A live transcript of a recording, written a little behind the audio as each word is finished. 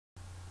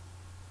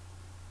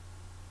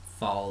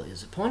Fall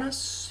is upon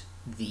us.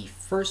 The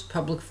first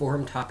public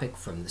forum topic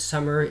from the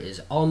summer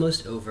is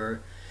almost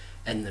over,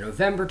 and the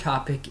November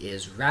topic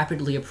is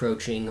rapidly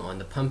approaching on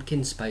the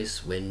pumpkin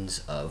spice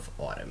winds of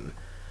autumn.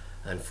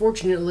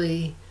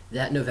 Unfortunately,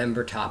 that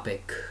November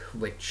topic,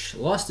 which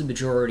lost the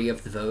majority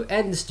of the vote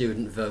and the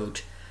student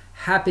vote,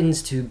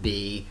 happens to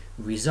be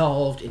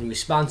resolved in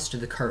response to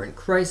the current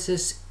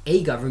crisis.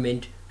 A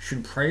government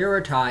should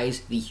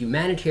prioritize the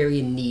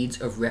humanitarian needs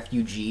of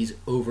refugees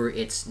over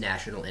its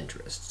national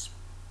interests.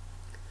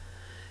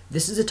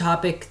 This is a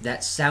topic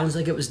that sounds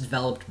like it was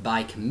developed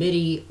by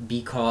committee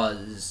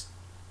because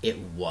it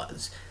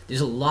was. There's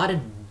a lot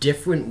of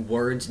different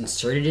words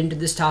inserted into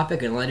this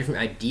topic and a lot of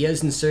different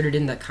ideas inserted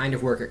in that kind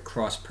of work at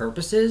cross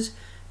purposes,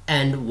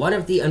 and one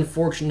of the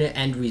unfortunate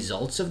end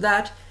results of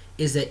that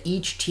is that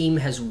each team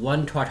has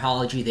one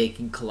tautology they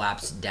can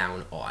collapse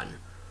down on.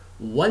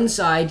 One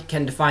side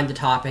can define the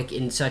topic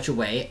in such a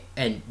way,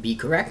 and be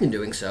correct in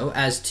doing so,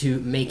 as to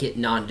make it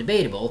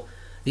non-debatable.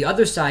 The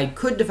other side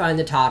could define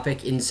the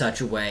topic in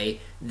such a way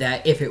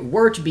that if it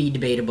were to be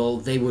debatable,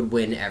 they would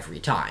win every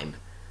time.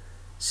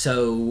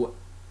 So,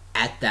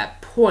 at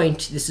that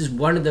point, this is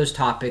one of those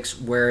topics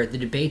where the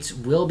debates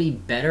will be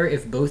better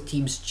if both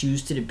teams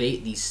choose to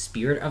debate the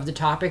spirit of the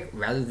topic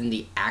rather than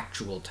the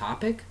actual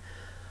topic.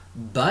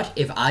 But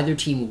if either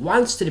team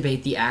wants to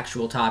debate the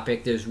actual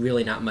topic, there's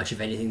really not much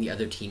of anything the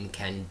other team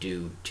can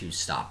do to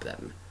stop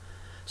them.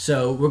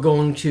 So we're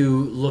going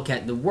to look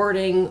at the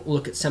wording,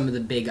 look at some of the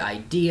big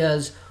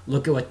ideas,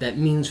 look at what that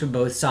means for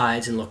both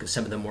sides, and look at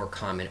some of the more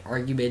common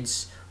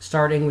arguments,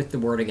 starting with the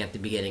wording at the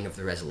beginning of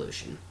the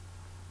resolution.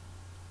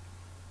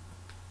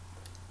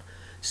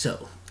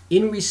 So,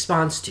 in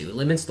response to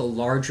limits the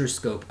larger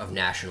scope of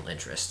national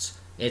interests.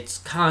 It's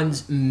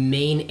Kahn's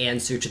main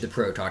answer to the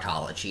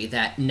pro-tautology,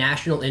 that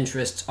national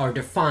interests are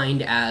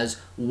defined as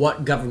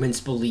what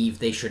governments believe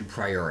they should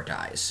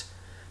prioritize.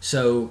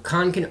 So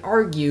Kahn can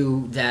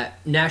argue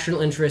that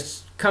national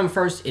interests come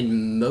first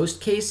in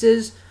most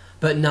cases,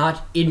 but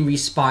not in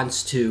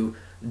response to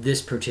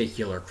this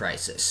particular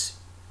crisis.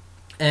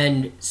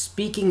 And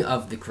speaking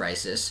of the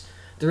crisis,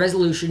 the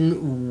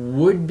resolution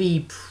would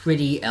be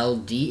pretty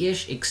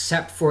LD-ish,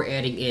 except for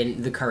adding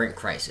in the current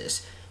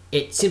crisis.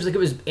 It seems like it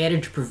was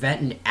added to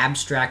prevent an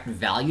abstract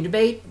value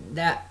debate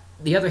that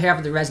the other half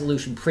of the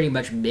resolution pretty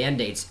much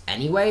mandates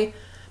anyway,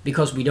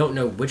 because we don't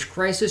know which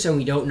crisis and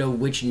we don't know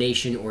which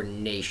nation or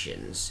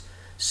nations.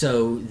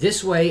 So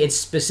this way it's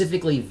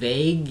specifically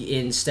vague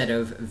instead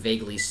of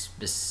vaguely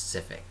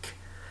specific.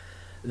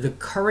 The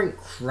current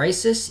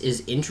crisis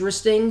is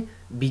interesting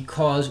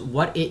because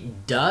what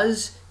it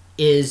does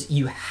is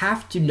you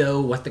have to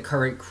know what the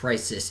current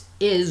crisis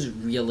is,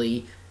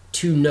 really,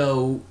 to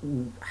know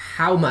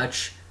how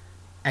much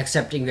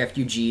accepting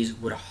refugees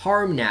would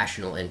harm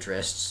national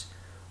interests,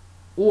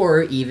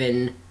 or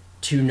even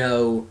to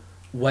know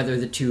whether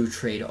the two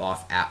trade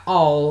off at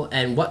all,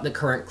 and what the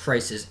current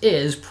crisis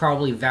is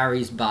probably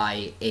varies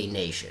by a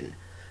nation.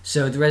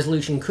 So the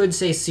resolution could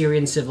say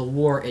Syrian civil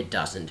war, it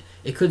doesn't.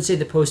 It could say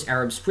the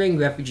post-Arab Spring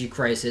refugee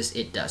crisis,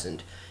 it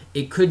doesn't.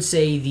 It could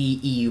say the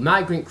EU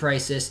migrant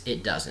crisis,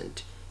 it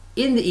doesn't.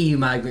 In the EU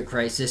migrant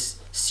crisis,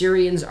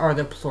 Syrians are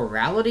the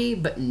plurality,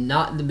 but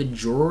not the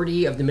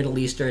majority of the Middle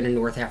Eastern and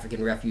North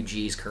African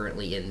refugees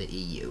currently in the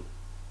EU.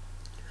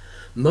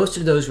 Most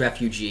of those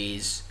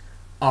refugees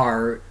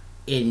are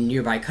in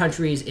nearby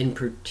countries, in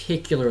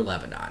particular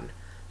Lebanon.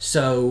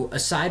 So,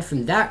 aside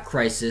from that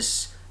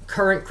crisis,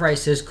 current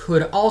crisis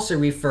could also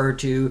refer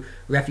to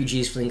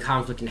refugees fleeing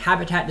conflict and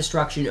habitat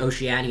destruction in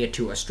Oceania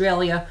to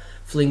Australia,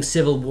 fleeing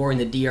civil war in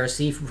the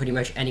DRC from pretty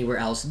much anywhere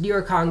else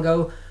near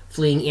Congo,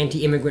 fleeing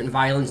anti-immigrant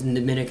violence in the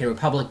Dominican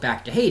Republic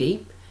back to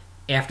Haiti,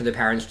 after their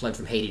parents fled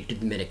from Haiti to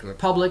the Dominican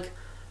Republic,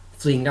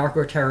 fleeing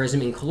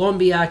narco-terrorism in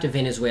Colombia to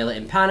Venezuela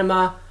and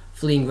Panama,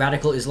 fleeing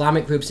radical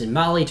Islamic groups in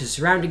Mali to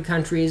surrounding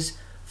countries,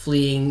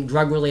 fleeing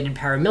drug-related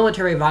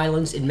paramilitary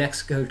violence in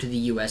Mexico to the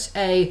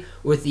USA,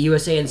 with the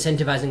USA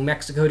incentivizing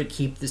Mexico to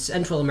keep the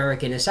Central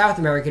American and South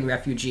American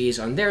refugees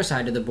on their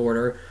side of the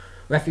border,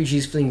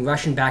 refugees fleeing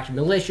Russian-backed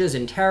militias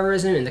and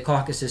terrorism in the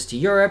Caucasus to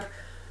Europe,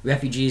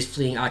 refugees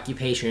fleeing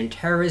occupation and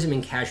terrorism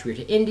in Kashmir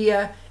to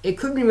India. It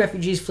could mean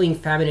refugees fleeing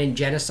famine and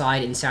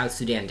genocide in South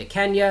Sudan to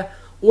Kenya,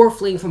 or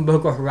fleeing from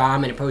Boko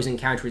Haram and opposing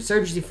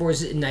counterinsurgency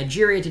forces in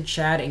Nigeria to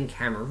Chad and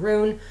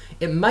Cameroon.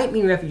 It might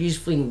mean refugees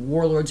fleeing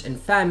warlords and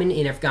famine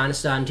in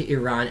Afghanistan to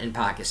Iran and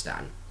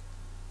Pakistan.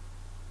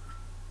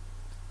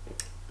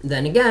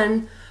 Then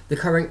again, the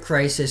current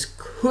crisis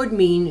could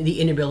mean the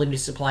inability to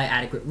supply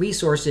adequate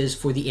resources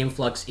for the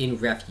influx in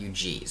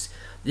refugees.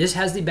 This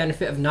has the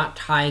benefit of not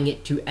tying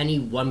it to any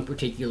one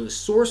particular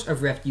source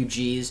of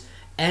refugees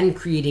and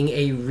creating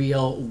a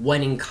real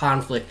when in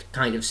conflict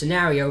kind of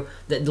scenario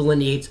that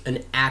delineates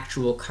an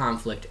actual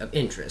conflict of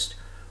interest,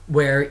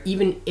 where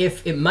even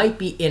if it might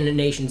be in a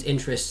nation's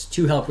interests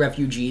to help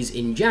refugees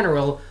in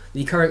general,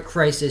 the current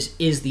crisis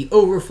is the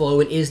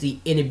overflow and is the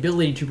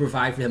inability to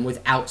provide for them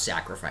without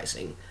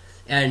sacrificing.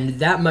 And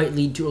that might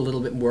lead to a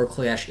little bit more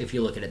clash if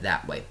you look at it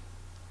that way.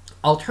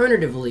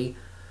 Alternatively,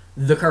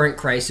 the current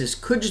crisis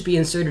could just be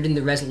inserted in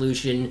the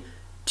resolution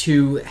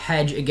to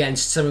hedge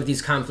against some of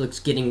these conflicts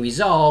getting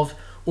resolved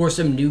or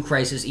some new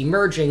crisis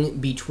emerging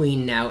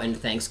between now and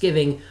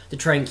Thanksgiving to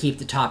try and keep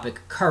the topic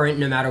current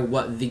no matter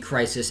what the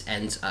crisis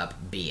ends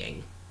up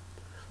being.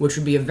 Which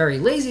would be a very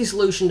lazy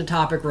solution to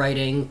topic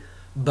writing,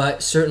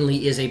 but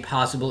certainly is a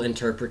possible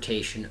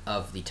interpretation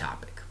of the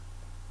topic.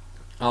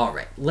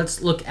 Alright,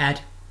 let's look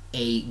at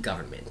a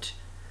government.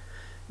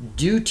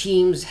 Do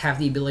teams have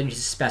the ability to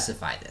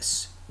specify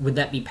this? Would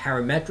that be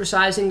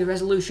parametricizing the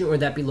resolution, or would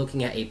that be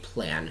looking at a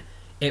plan?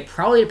 It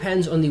probably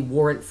depends on the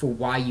warrant for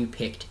why you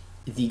picked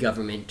the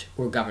government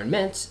or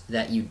governments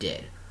that you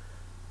did.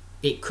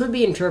 It could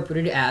be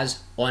interpreted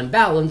as, on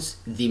balance,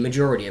 the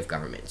majority of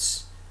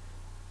governments.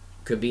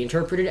 Could be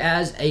interpreted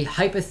as a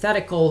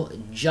hypothetical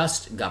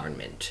just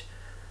government.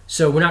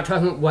 So we're not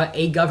talking about what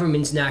a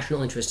government's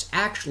national interests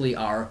actually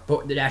are, but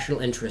what the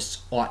national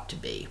interests ought to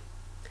be.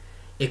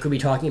 It could be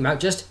talking about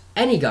just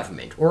any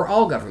government, or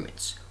all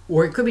governments,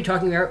 or it could be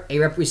talking about a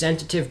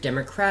representative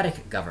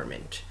democratic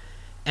government.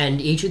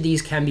 And each of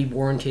these can be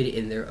warranted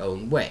in their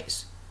own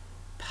ways.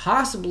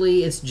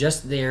 Possibly it's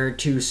just there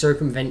to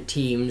circumvent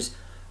teams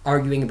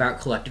arguing about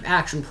collective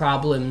action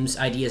problems,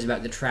 ideas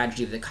about the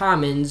tragedy of the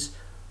commons,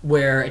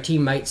 where a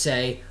team might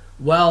say,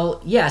 well,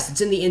 yes,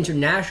 it's in the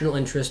international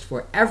interest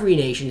for every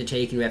nation to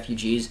take in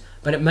refugees,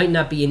 but it might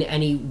not be in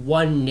any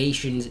one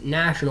nation's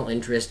national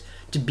interest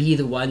to be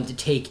the one to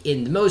take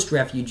in the most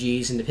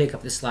refugees and to pick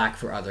up the slack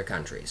for other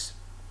countries.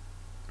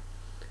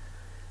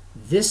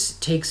 This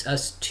takes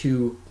us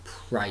to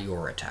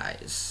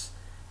prioritize.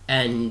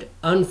 And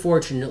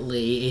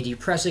unfortunately, a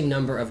depressing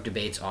number of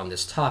debates on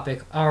this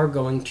topic are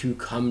going to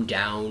come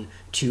down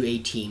to a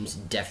team's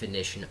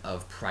definition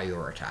of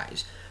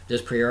prioritize.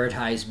 Does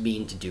prioritize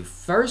mean to do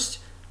first?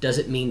 Does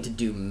it mean to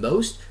do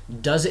most?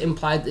 Does it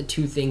imply that the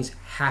two things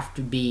have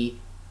to be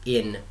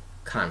in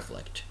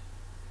conflict?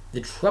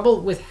 The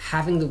trouble with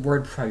having the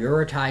word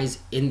prioritize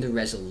in the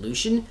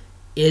resolution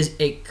is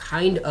it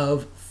kind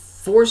of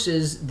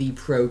forces the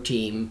pro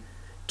team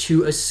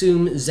to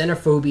assume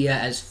xenophobia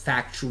as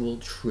factual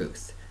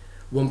truth.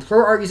 When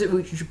pro argues that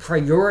we should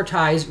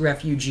prioritize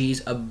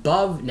refugees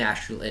above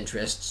national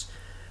interests,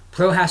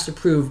 pro has to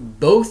prove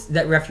both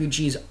that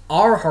refugees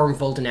are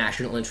harmful to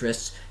national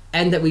interests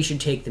and that we should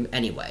take them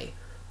anyway.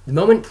 The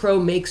moment pro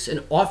makes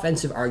an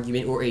offensive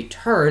argument or a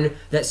turn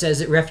that says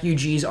that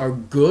refugees are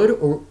good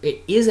or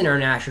it is in our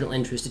national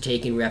interest to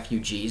take in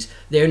refugees,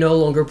 they are no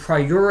longer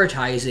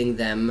prioritizing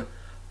them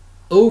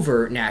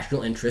over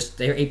national interests.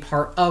 They are a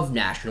part of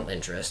national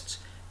interests.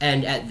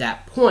 And at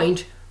that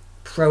point,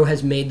 pro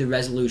has made the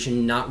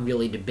resolution not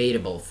really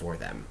debatable for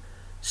them.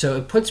 So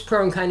it puts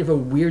pro in kind of a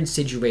weird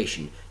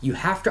situation. You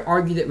have to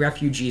argue that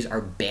refugees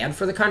are bad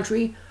for the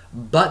country,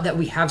 but that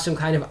we have some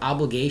kind of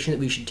obligation that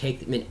we should take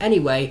them in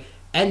anyway,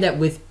 and that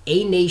with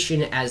a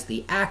nation as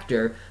the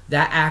actor,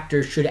 that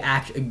actor should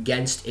act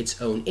against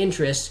its own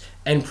interests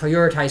and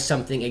prioritize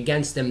something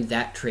against them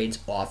that trades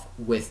off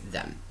with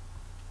them.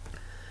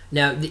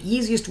 Now, the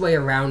easiest way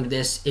around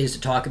this is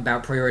to talk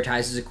about prioritize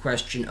as a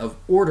question of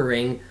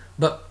ordering,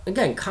 but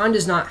again, con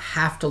does not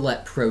have to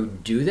let pro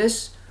do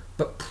this,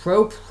 but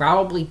pro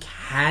probably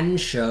can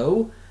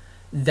show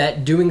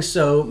that doing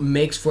so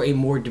makes for a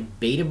more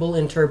debatable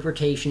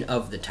interpretation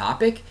of the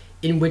topic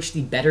in which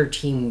the better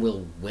team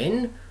will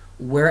win,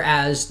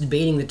 whereas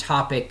debating the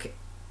topic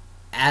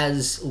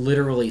as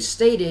literally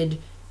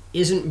stated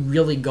isn't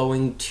really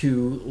going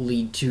to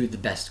lead to the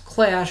best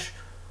clash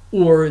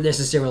or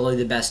necessarily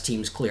the best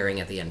teams clearing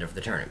at the end of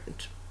the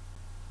tournament.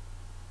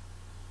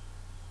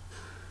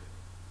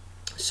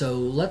 So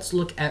let's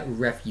look at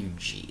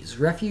refugees.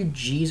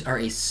 Refugees are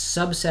a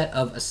subset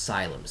of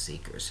asylum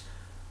seekers.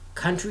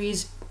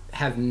 Countries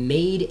have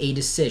made a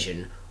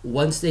decision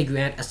once they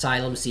grant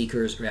asylum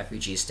seekers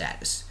refugee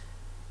status.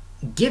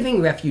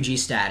 Giving refugee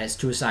status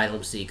to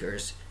asylum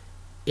seekers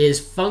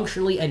is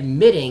functionally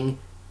admitting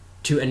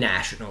to a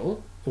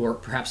national, or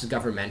perhaps a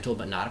governmental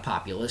but not a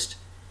populist,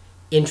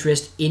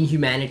 interest in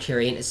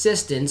humanitarian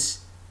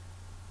assistance,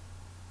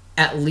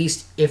 at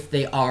least if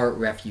they are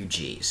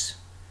refugees.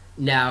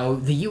 Now,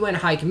 the UN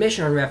High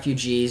Commission on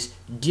Refugees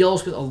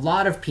deals with a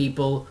lot of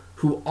people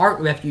who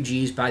aren't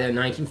refugees by their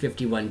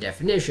 1951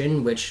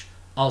 definition, which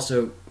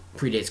also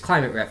predates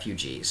climate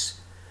refugees.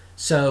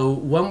 So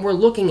when we're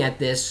looking at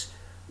this,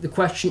 the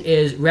question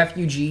is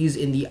refugees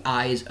in the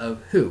eyes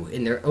of who?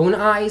 In their own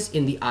eyes,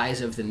 in the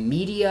eyes of the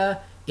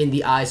media, in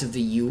the eyes of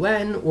the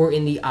UN, or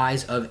in the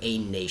eyes of a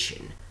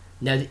nation?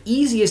 Now, the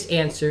easiest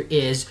answer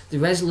is the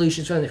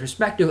resolution is from the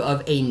perspective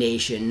of a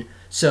nation,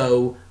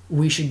 so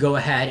we should go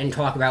ahead and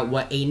talk about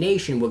what a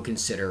nation would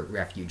consider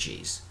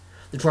refugees.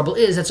 The trouble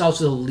is that's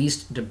also the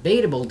least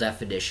debatable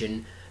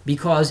definition,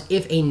 because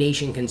if a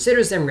nation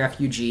considers them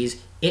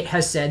refugees, it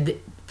has said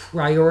that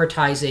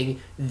prioritizing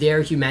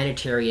their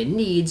humanitarian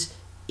needs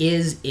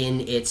is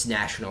in its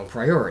national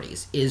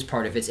priorities, is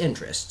part of its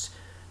interests.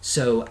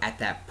 So at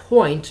that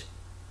point,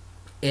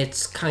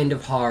 it's kind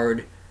of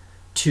hard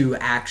to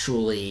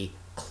actually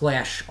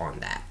clash on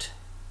that.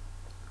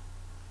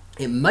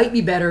 It might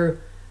be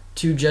better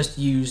to just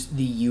use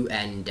the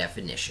UN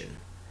definition.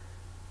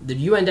 The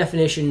UN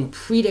definition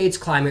predates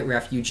climate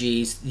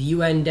refugees. The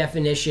UN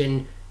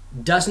definition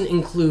doesn't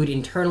include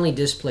internally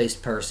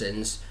displaced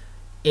persons.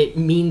 It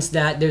means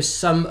that there's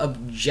some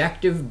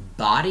objective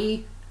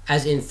body,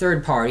 as in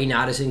third party,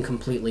 not as in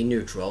completely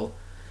neutral,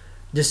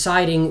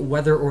 deciding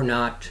whether or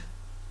not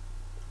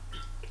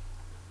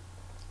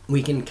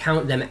we can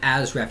count them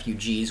as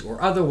refugees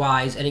or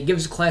otherwise, and it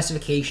gives a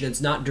classification that's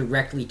not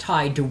directly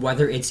tied to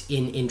whether it's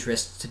in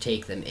interests to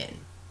take them in.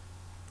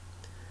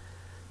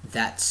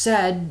 That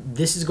said,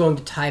 this is going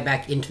to tie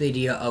back into the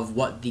idea of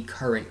what the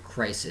current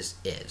crisis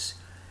is.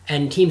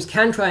 And teams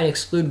can try and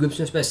exclude groups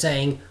just by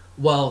saying,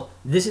 well,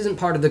 this isn't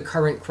part of the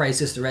current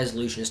crisis the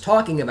resolution is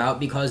talking about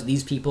because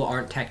these people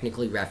aren't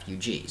technically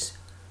refugees.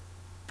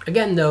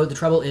 Again, though, the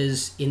trouble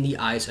is in the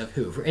eyes of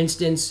who? For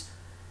instance,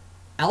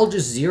 Al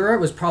Jazeera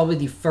was probably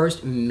the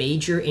first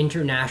major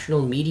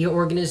international media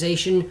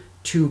organization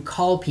to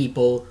call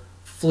people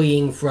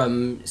fleeing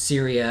from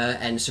Syria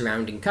and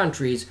surrounding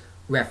countries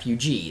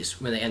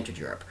refugees when they entered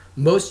Europe.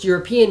 Most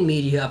European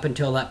media up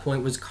until that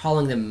point was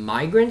calling them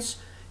migrants.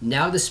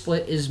 Now the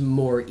split is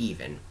more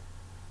even.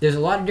 There's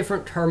a lot of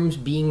different terms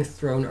being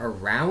thrown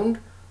around.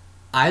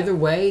 Either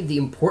way, the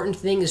important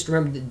thing is to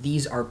remember that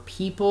these are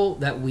people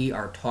that we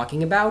are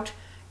talking about,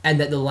 and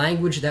that the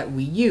language that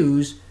we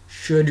use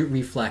should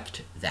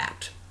reflect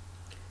that.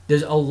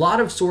 There's a lot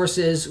of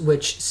sources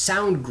which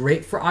sound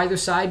great for either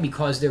side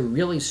because they're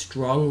really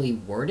strongly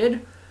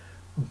worded,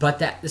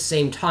 but at the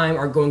same time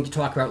are going to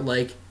talk about,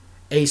 like,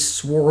 a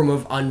swarm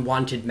of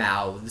unwanted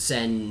mouths,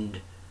 and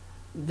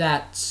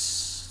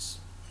that's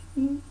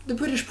the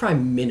British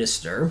Prime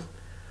Minister,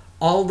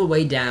 all the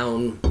way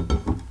down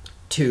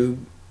to,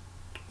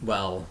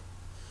 well,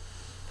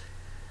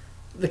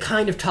 the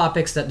kind of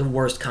topics that the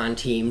worst con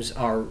teams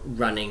are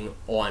running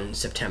on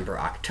September,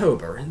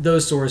 October.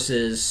 Those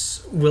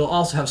sources will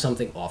also have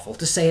something awful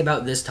to say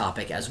about this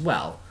topic as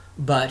well,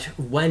 but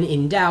when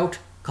in doubt,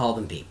 call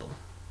them people.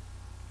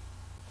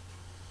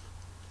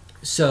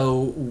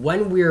 So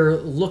when we're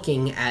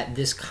looking at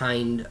this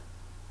kind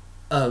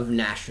of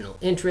national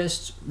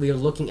interests, we are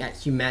looking at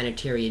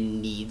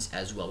humanitarian needs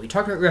as well. We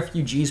talked about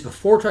refugees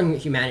before talking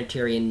about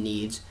humanitarian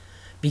needs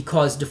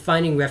because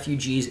defining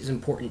refugees is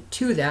important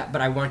to that,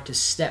 but I want to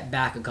step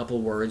back a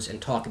couple words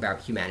and talk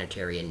about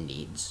humanitarian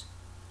needs.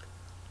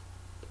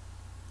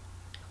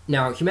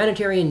 Now,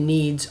 humanitarian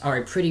needs are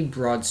a pretty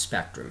broad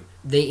spectrum.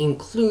 They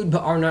include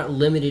but are not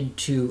limited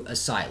to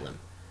asylum.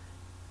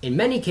 In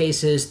many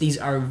cases, these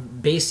are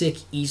basic,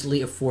 easily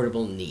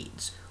affordable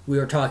needs. We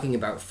are talking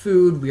about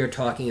food, we are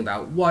talking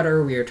about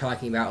water, we are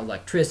talking about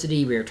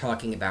electricity, we are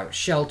talking about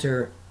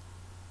shelter.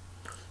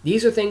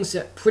 These are things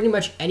that pretty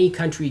much any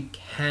country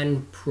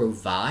can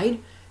provide,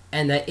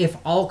 and that if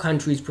all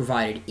countries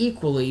provided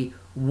equally,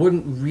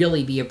 wouldn't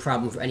really be a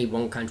problem for any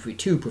one country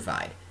to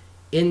provide.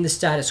 In the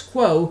status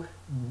quo,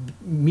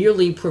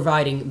 merely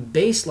providing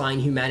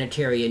baseline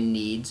humanitarian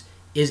needs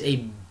is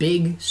a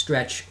big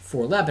stretch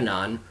for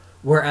Lebanon,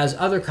 whereas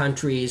other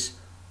countries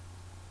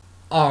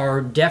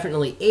are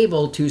definitely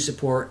able to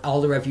support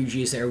all the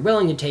refugees they are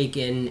willing to take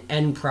in,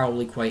 and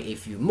probably quite a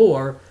few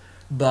more,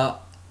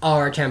 but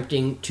are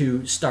attempting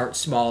to start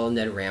small and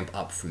then ramp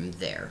up from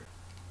there.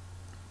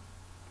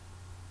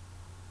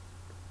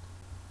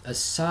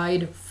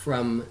 Aside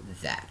from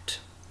that,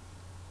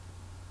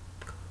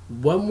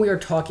 when we are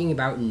talking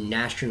about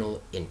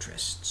national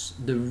interests,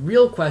 the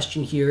real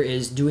question here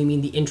is, do we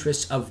mean the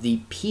interests of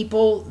the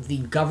people, the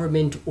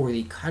government, or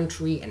the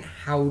country, and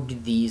how do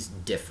these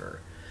differ?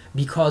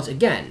 Because,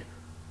 again,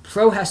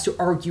 Pro has to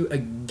argue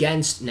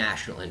against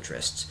national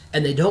interests,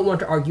 and they don't want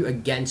to argue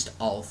against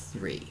all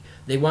three.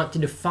 They want to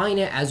define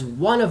it as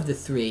one of the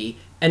three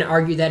and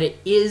argue that it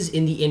is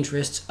in the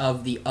interests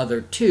of the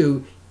other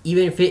two,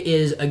 even if it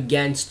is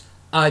against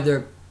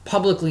either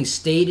publicly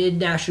stated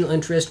national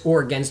interest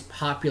or against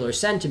popular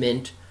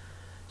sentiment.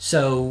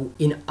 So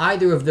in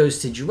either of those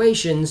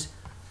situations,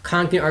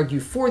 Kant can argue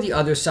for the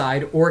other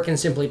side, or it can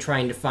simply try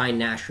and define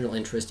national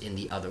interest in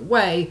the other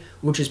way,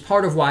 which is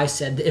part of why I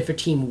said that if a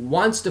team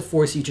wants to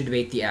force you to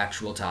debate the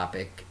actual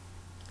topic,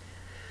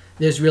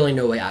 there's really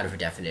no way out of a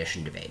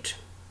definition debate.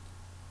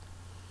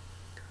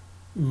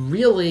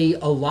 Really,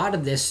 a lot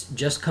of this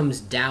just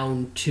comes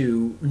down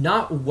to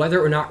not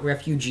whether or not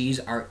refugees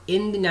are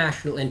in the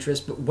national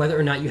interest, but whether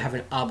or not you have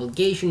an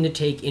obligation to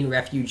take in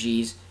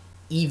refugees,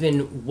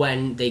 even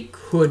when they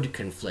could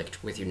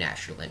conflict with your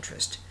national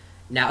interest.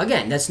 Now,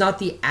 again, that's not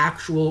the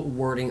actual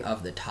wording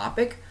of the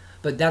topic,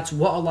 but that's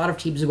what a lot of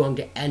teams are going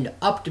to end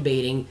up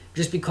debating,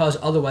 just because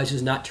otherwise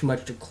there's not too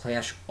much to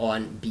clash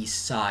on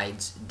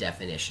besides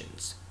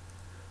definitions.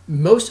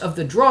 Most of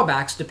the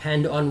drawbacks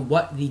depend on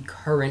what the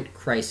current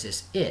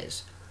crisis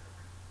is.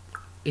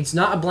 It's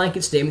not a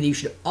blanket statement that you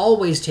should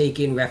always take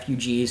in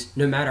refugees,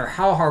 no matter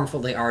how harmful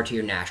they are to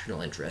your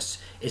national interests.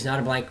 It's not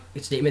a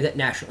blanket statement that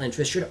national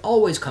interests should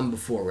always come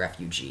before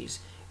refugees.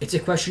 It's a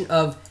question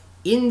of,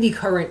 in the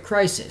current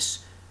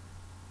crisis,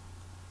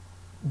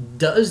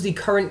 does the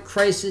current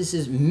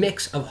crisis's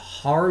mix of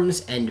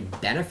harms and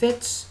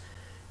benefits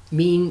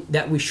mean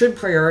that we should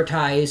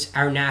prioritize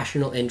our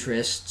national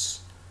interests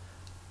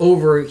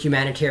over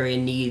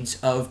humanitarian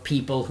needs of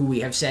people who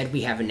we have said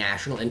we have a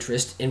national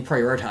interest in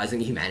prioritizing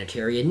the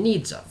humanitarian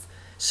needs of.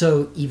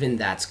 So even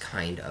that's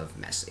kind of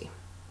messy.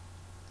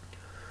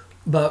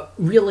 But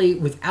really,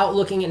 without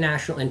looking at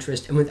national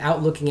interest and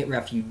without looking at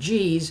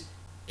refugees,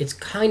 it's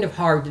kind of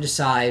hard to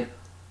decide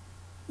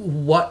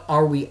what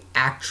are we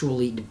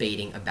actually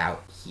debating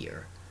about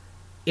here.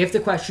 If the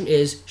question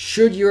is,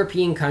 should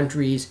European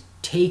countries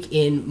take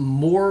in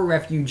more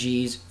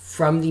refugees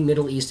from the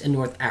Middle East and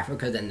North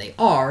Africa than they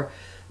are,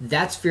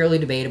 that's fairly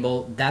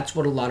debatable. That's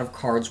what a lot of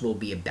cards will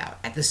be about.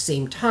 At the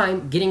same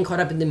time, getting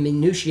caught up in the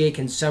minutiae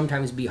can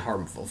sometimes be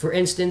harmful. For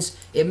instance,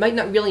 it might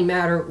not really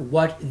matter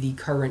what the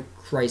current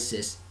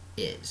crisis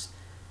is.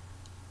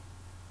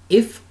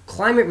 If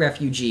climate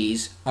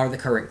refugees are the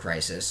current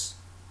crisis,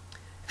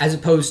 as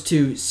opposed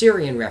to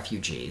Syrian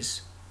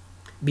refugees,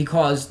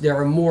 because there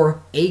are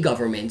more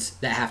governments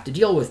that have to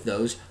deal with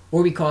those,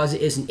 or because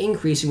it is an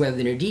increasing rather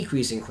than a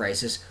decreasing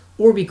crisis,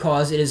 or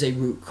because it is a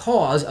root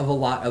cause of a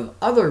lot of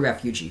other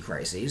refugee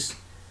crises,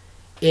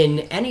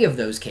 in any of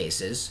those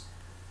cases,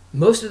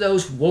 most of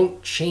those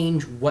won't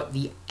change what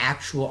the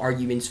actual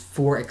arguments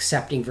for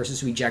accepting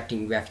versus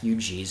rejecting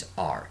refugees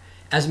are.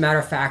 As a matter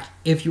of fact,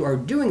 if you are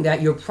doing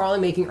that, you're probably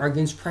making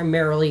arguments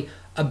primarily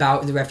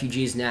about the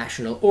refugee's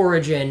national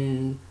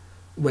origin,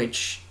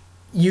 which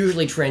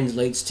usually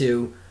translates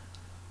to,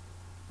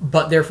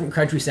 but they're from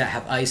countries that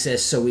have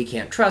ISIS, so we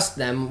can't trust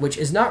them, which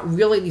is not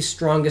really the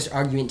strongest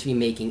argument to be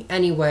making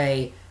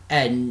anyway,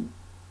 and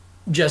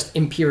just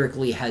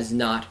empirically has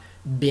not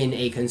been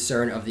a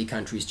concern of the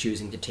countries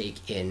choosing to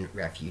take in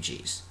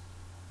refugees.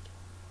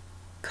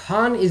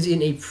 Con is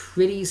in a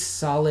pretty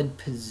solid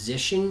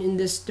position in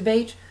this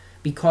debate,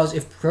 because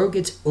if pro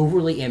gets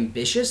overly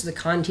ambitious, the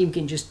con team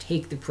can just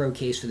take the pro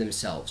case for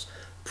themselves.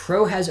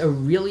 Pro has a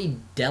really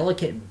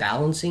delicate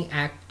balancing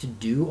act to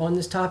do on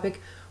this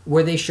topic,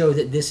 where they show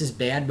that this is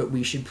bad, but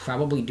we should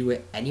probably do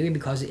it anyway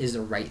because it is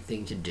the right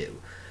thing to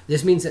do.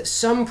 This means that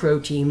some pro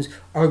teams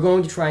are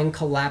going to try and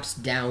collapse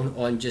down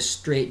on just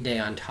straight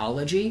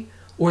deontology,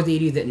 or the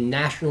idea that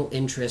national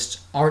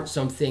interests aren't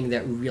something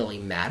that really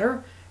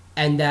matter,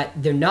 and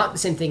that they're not the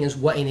same thing as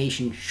what a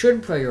nation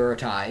should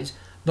prioritize,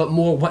 but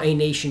more what a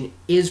nation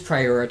is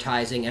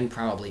prioritizing and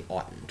probably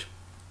oughtn't.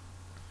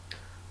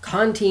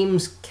 Con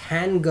teams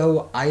can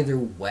go either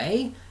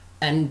way,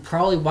 and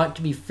probably want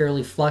to be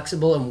fairly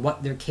flexible in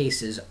what their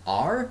cases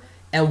are,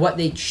 and what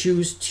they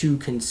choose to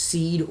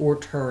concede or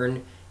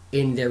turn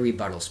in their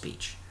rebuttal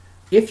speech.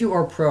 If you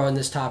are pro on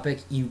this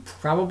topic, you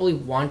probably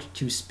want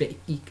to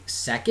speak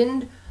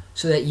second,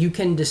 so that you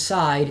can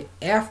decide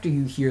after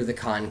you hear the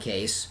con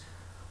case,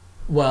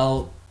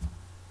 well,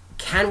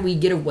 can we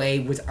get away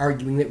with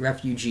arguing that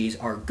refugees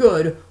are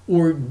good,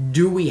 or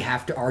do we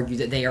have to argue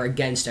that they are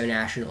against our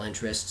national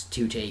interests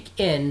to take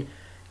in,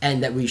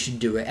 and that we should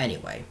do it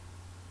anyway?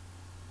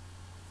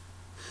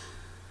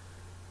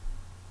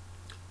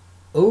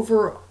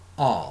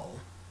 Overall,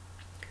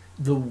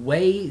 the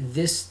way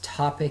this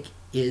topic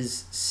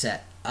is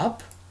set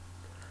up,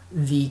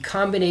 the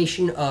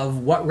combination of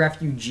what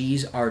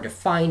refugees are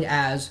defined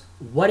as,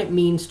 what it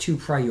means to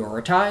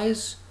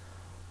prioritize,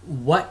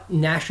 what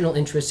national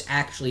interests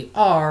actually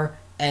are,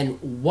 and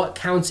what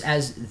counts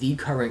as the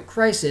current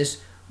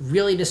crisis,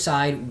 really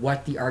decide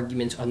what the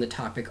arguments on the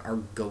topic are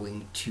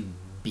going to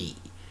be.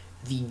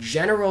 The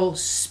general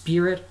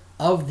spirit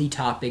of the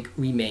topic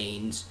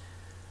remains: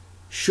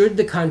 should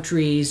the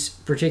countries,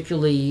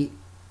 particularly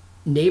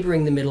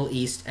neighboring the Middle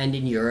East and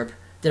in Europe,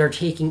 that are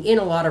taking in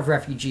a lot of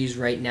refugees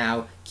right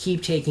now,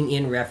 keep taking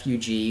in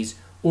refugees,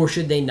 or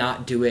should they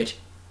not do it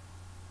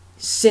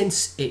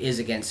since it is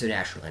against their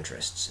national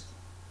interests?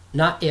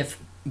 Not if,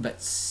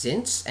 but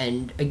since,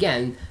 and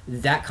again,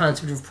 that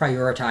concept of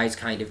prioritize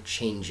kind of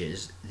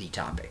changes the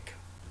topic.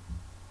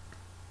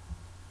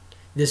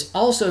 This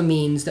also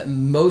means that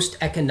most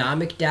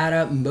economic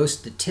data, most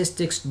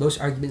statistics,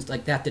 most arguments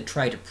like that that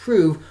try to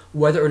prove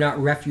whether or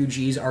not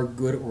refugees are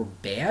good or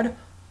bad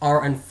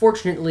are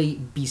unfortunately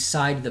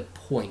beside the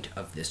point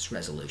of this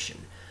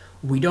resolution.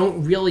 We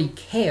don't really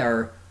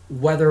care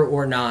whether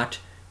or not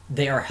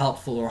they are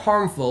helpful or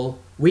harmful.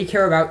 We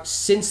care about,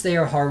 since they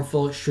are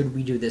harmful, should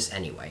we do this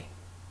anyway?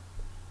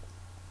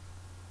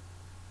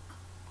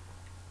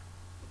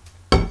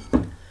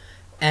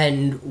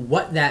 And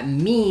what that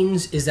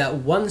means is that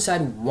one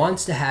side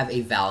wants to have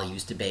a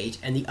values debate,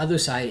 and the other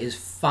side is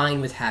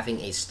fine with having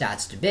a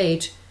stats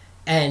debate,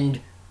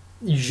 and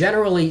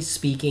generally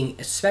speaking,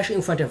 especially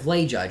in front of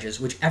lay judges,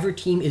 whichever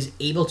team is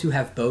able to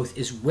have both,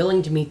 is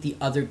willing to meet the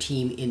other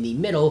team in the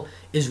middle,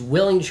 is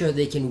willing to show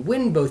they can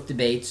win both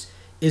debates,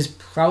 is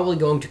probably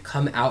going to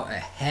come out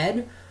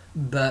ahead.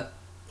 But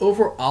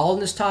overall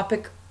in this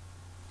topic,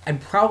 I'd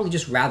probably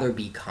just rather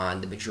be con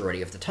the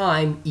majority of the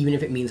time, even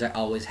if it means I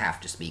always have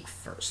to speak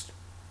first.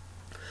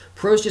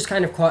 Pro's just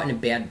kind of caught in a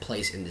bad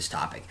place in this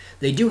topic.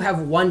 They do have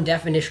one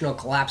definitional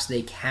collapse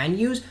they can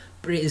use,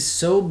 but it is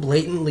so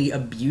blatantly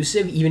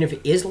abusive, even if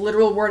it is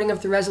literal wording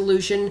of the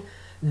resolution,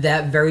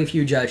 that very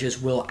few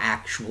judges will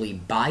actually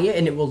buy it,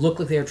 and it will look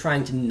like they're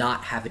trying to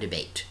not have a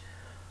debate.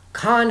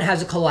 Con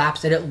has a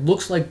collapse that it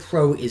looks like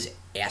pro is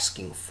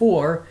asking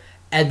for,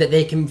 and that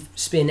they can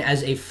spin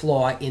as a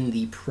flaw in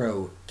the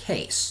pro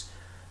case.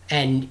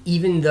 And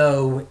even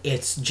though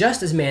it's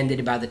just as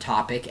mandated by the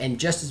topic and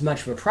just as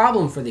much of a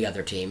problem for the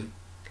other team,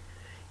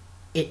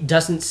 it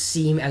doesn't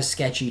seem as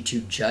sketchy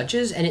to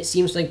judges, and it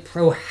seems like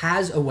pro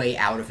has a way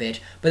out of it,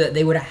 but that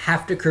they would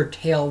have to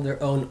curtail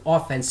their own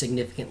offense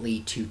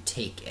significantly to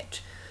take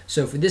it.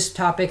 So for this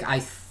topic, I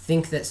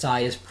think that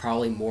side is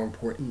probably more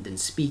important than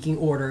speaking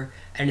order,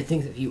 and I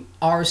think that if you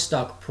are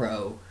stuck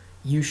pro,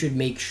 you should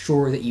make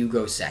sure that you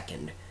go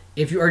second.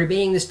 If you are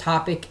debating this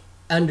topic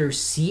under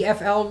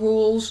CFL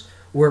rules,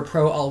 where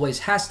pro always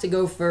has to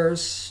go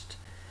first,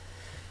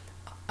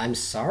 I'm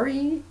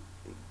sorry,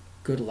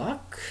 good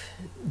luck.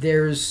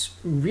 There's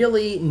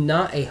really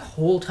not a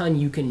whole ton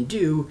you can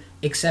do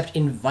except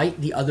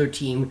invite the other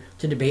team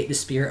to debate the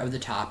spirit of the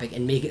topic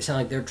and make it sound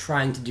like they're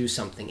trying to do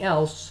something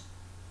else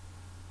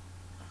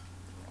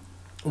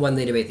when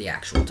they debate the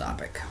actual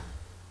topic.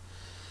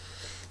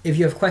 If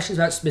you have questions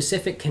about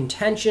specific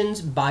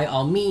contentions, by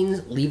all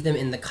means, leave them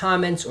in the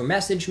comments or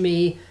message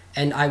me,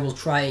 and I will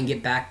try and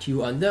get back to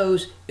you on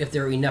those. If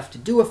there are enough to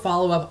do a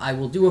follow-up, I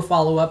will do a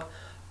follow-up.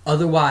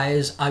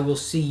 Otherwise, I will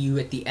see you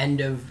at the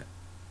end of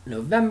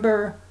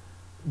November,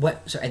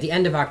 at the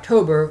end of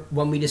October,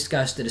 when we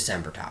discuss the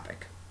December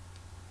topic.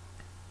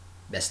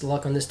 Best of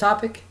luck on this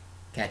topic.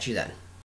 Catch you then.